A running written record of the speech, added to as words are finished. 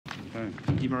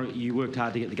You worked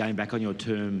hard to get the game back on your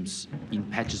terms in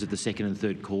patches of the second and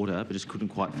third quarter, but just couldn't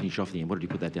quite finish off the end. What did you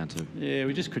put that down to? Yeah,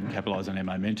 we just couldn't capitalise on our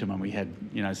momentum, and we had,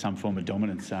 some form of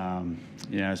dominance.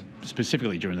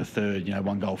 Specifically during the third,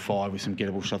 1 goal 5 with some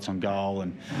gettable shots on goal,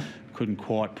 and couldn't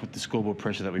quite put the scoreboard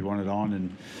pressure that we wanted on.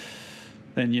 And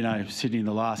then, Sydney in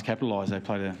the last capitalised. They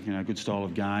played a good style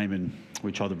of game, and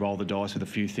we tried to roll the dice with a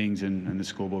few things, and the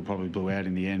scoreboard probably blew out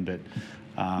in the end. But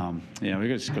we've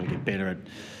just got to get better at,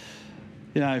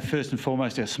 first and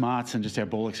foremost, our smarts and just our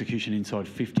ball execution inside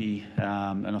 50.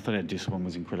 And I thought our discipline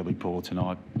was incredibly poor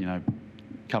tonight. A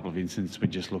couple of instances we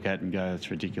just look at and go, it's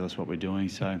ridiculous what we're doing.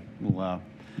 So we'll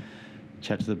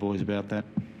chat to the boys about that.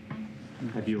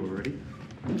 Have you already?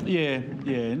 Yeah.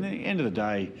 In the end of the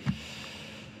day,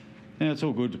 it's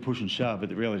all good to push and shove, but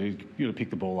the reality is you've got to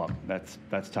pick the ball up.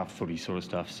 That's tough footy sort of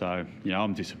stuff. So,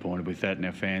 I'm disappointed with that, and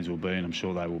our fans will be, and I'm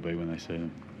sure they will be when they see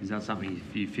them. Is that something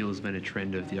you feel has been a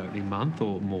trend of the opening month,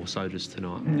 or more so just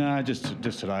tonight? No, just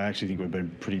today. I actually think we've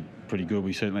been pretty good.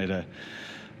 We certainly had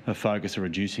a focus of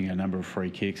reducing our number of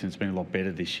free kicks, and it's been a lot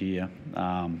better this year.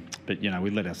 But, we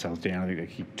let ourselves down. I think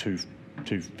they kicked two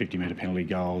 50-metre penalty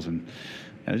goals, and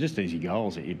they're just easy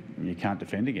goals that you can't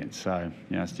defend against. So,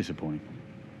 it's disappointing.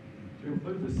 Do you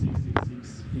put the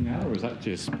 666 in that, or is that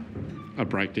just a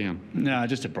breakdown? No,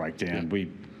 just a breakdown.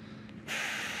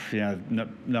 Yeah.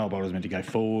 Noel Bolter was meant to go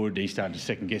forward. He started to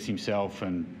second-guess himself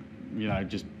and,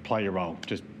 just play your role.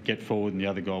 Just get forward and the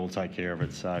other guy will take care of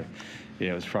it. So,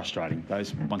 it was frustrating.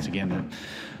 Once again,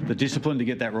 the discipline to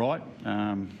get that right.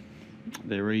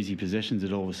 They're easy possessions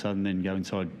that all of a sudden then go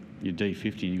inside your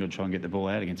D50 and you've got to try and get the ball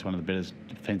out against one of the better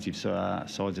defensive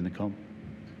sides in the comp.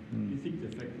 Do you think the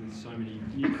fact that there's so many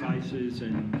new faces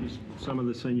and just some of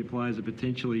the senior players are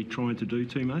potentially trying to do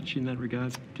too much in that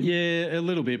regard? Yeah, a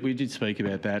little bit. We did speak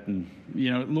about that, and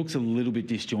it looks a little bit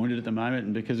disjointed at the moment,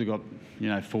 and because we've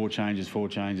got four changes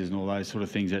and all those sort of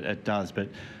things, it does. But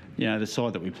the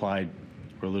side that we played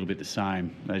were a little bit the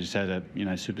same. They just had a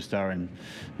superstar and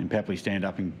Papley stand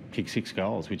up and kick 6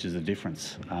 goals, which is the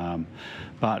difference.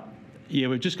 But yeah,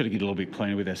 we've just got to get a little bit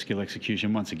cleaner with our skill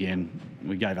execution. Once again,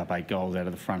 we gave up 8 goals out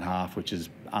of the front half, which is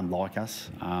unlike us,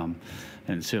 and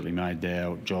it certainly made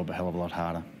our job a hell of a lot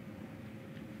harder.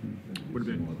 What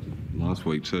about last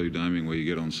week too, Damien, where you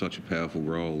get on such a powerful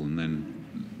roll and then,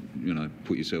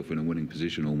 put yourself in a winning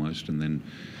position almost, and then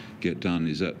get done?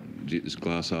 Is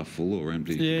glass half full or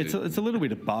empty? Yeah, it's a little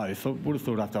bit of both. I would have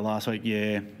thought after last week,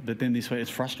 yeah, but then this week it's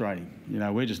frustrating.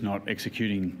 We're just not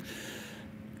executing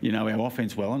our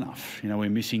offence well enough. We're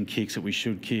missing kicks that we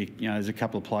should kick. There's a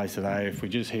couple of plays today. If we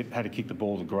just had to kick the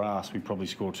ball to grass, we'd probably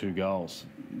score 2 goals.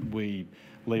 We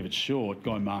leave it short.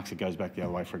 Guy marks it, goes back the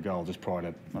other way for a goal just prior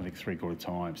to, I think, 3/4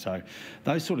 time. So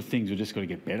those sort of things we've just got to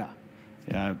get better.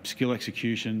 Skill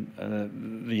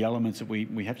execution, the elements that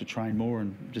we have to train more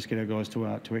and just get our guys to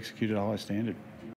execute at a higher standard.